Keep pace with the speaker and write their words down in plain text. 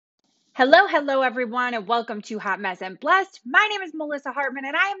Hello, hello, everyone, and welcome to Hot Mess and Blessed. My name is Melissa Hartman,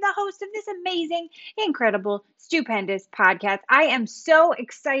 and I am the host of this amazing, incredible, stupendous podcast. I am so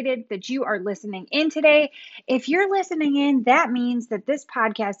excited that you are listening in today. If you're listening in, that means that this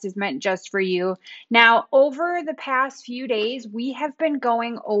podcast is meant just for you. Now, over the past few days, we have been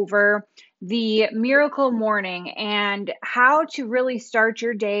going over the miracle morning and how to really start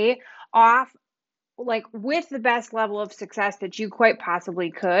your day off like with the best level of success that you quite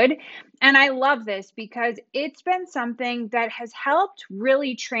possibly could. And I love this because it's been something that has helped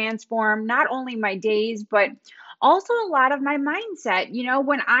really transform not only my days, but also a lot of my mindset.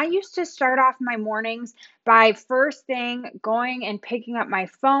 When I used to start off my mornings by first thing going and picking up my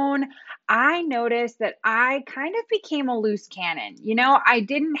phone, I noticed that I kind of became a loose cannon. I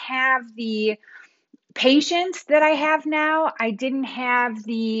didn't have the patience that I have now. I didn't have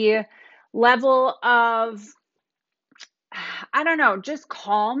the level of, I don't know, just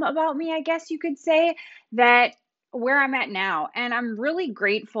calm about me, I guess you could say, that where I'm at now. And I'm really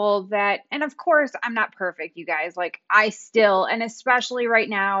grateful that, and of course, I'm not perfect, you guys. Like, I still, and especially right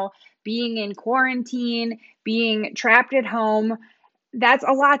now, being in quarantine, being trapped at home, that's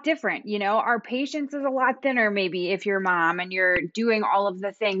a lot different. Our patience is a lot thinner, maybe if you're mom and you're doing all of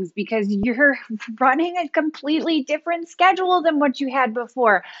the things because you're running a completely different schedule than what you had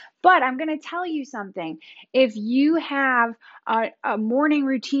before. But I'm going to tell you something. If you have a morning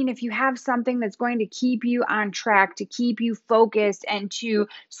routine, if you have something that's going to keep you on track, to keep you focused, and to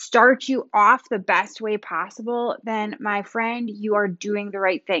start you off the best way possible, then my friend, you are doing the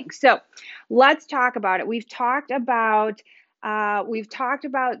right thing. So let's talk about it. We've talked about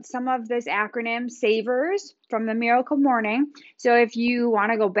some of this acronym SAVERS from the Miracle Morning. So if you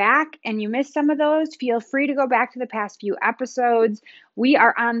want to go back and you missed some of those, feel free to go back to the past few episodes. We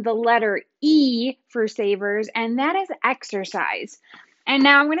are on the letter E for SAVERS, and that is exercise. And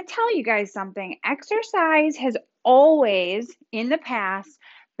now I'm going to tell you guys something. Exercise has always, in the past,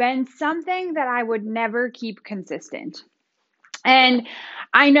 been something that I would never keep consistent. And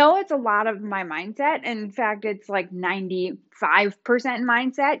I know it's a lot of my mindset. In fact, it's like 95%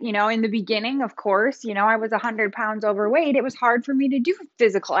 mindset. In the beginning, of course, I was 100 pounds overweight. It was hard for me to do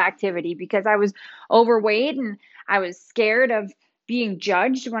physical activity because I was overweight and I was scared of being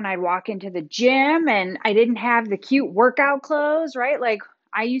judged when I'd walk into the gym and I didn't have the cute workout clothes, right? Like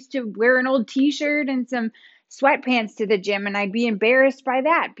I used to wear an old t-shirt and some sweatpants to the gym and I'd be embarrassed by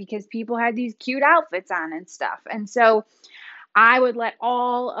that because people had these cute outfits on and stuff. And so I would let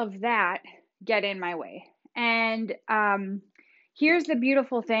all of that get in my way. And here's the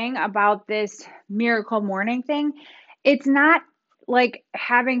beautiful thing about this miracle morning thing. It's not like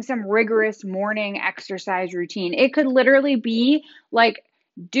having some rigorous morning exercise routine. It could literally be like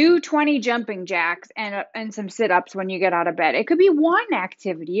do 20 jumping jacks and some sit-ups when you get out of bed. It could be one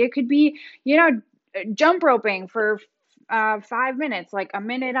activity. It could be, jump roping for 5 minutes, like a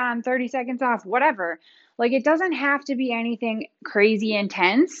minute on, 30 seconds off, whatever. Like it doesn't have to be anything crazy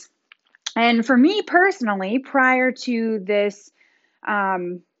intense. And for me personally, prior to this,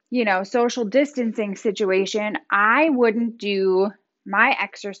 social distancing situation, I wouldn't do my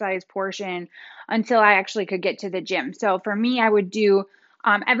exercise portion until I actually could get to the gym. So for me, I would do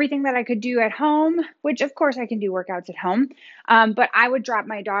everything that I could do at home, which of course I can do workouts at home. But I would drop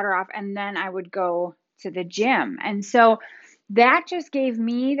my daughter off and then I would go to the gym. And so that just gave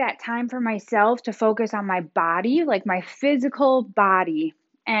me that time for myself to focus on my body, like my physical body.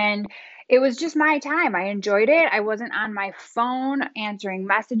 And it was just my time. I enjoyed it. I wasn't on my phone answering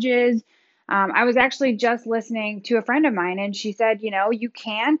messages. I was actually just listening to a friend of mine, and she said, you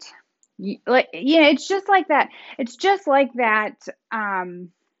can't, it's just like that. It's just like that,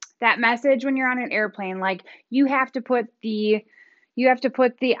 that message when you're on an airplane. Like you have to put the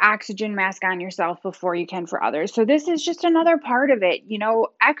oxygen mask on yourself before you can for others. So this is just another part of it.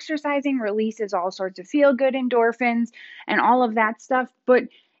 Exercising releases all sorts of feel good endorphins and all of that stuff, but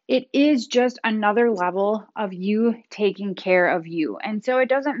it is just another level of you taking care of you. And so it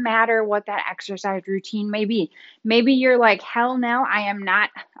doesn't matter what that exercise routine may be. Maybe you're like, hell no, I am not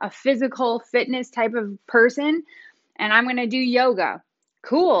a physical fitness type of person and I'm going to do yoga.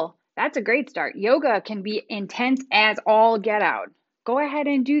 Cool. That's a great start. Yoga can be intense as all get out. Go ahead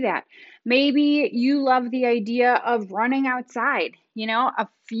and do that. Maybe you love the idea of running outside.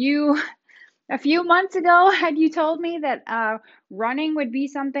 A few months ago, had you told me that running would be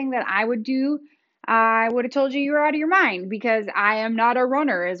something that I would do, I would have told you were out of your mind because I am not a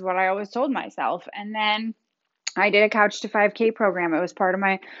runner, is what I always told myself. And then I did a Couch to 5K program. It was part of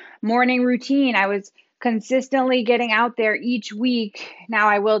my morning routine. I was consistently getting out there each week. Now,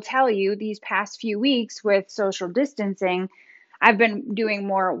 I will tell you, these past few weeks with social distancing, I've been doing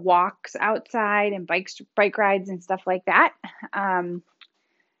more walks outside and bike rides and stuff like that.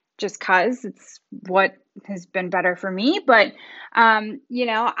 Just cause it's what has been better for me. But,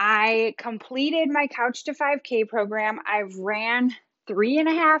 I completed my Couch to 5K program. I've ran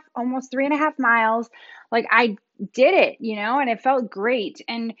 3.5, almost 3.5 miles. Like I did it, and it felt great.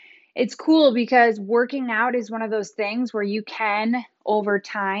 And it's cool because working out is one of those things where you can over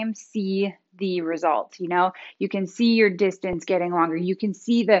time see the results. You can see your distance getting longer. You can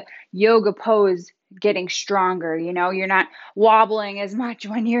see the yoga pose getting stronger. You're not wobbling as much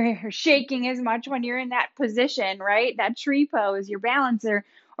when you're shaking as much when you're in that position, right? That tree pose, your balance or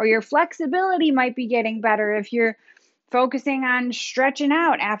your flexibility might be getting better if you're focusing on stretching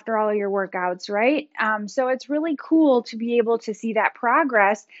out after all of your workouts, right? So it's really cool to be able to see that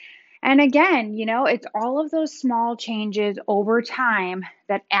progress. And again, it's all of those small changes over time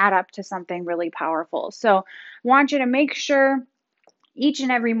that add up to something really powerful. So I want you to make sure each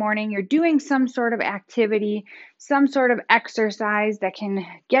and every morning you're doing some sort of activity, some sort of exercise that can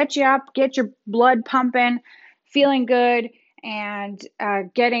get you up, get your blood pumping, feeling good, and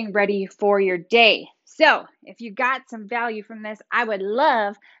getting ready for your day. So, if you got some value from this, I would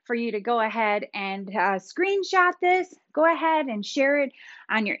love for you to go ahead and screenshot this. Go ahead and share it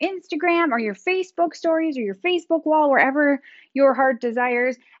on your Instagram or your Facebook stories or your Facebook wall, wherever your heart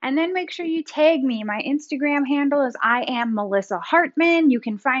desires. And then make sure you tag me. My Instagram handle is I am Melissa Hartman. You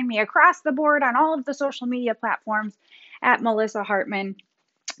can find me across the board on all of the social media platforms at Melissa Hartman.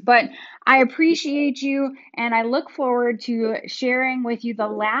 But I appreciate you, and I look forward to sharing with you the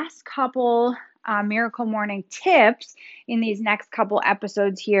last couple Miracle Morning tips in these next couple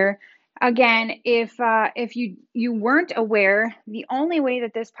episodes here. Again, if you weren't aware, the only way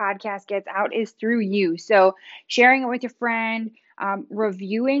that this podcast gets out is through you. So sharing it with your friend,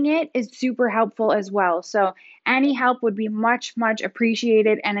 reviewing it is super helpful as well. So any help would be much, much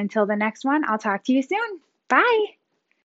appreciated. And until the next one, I'll talk to you soon. Bye.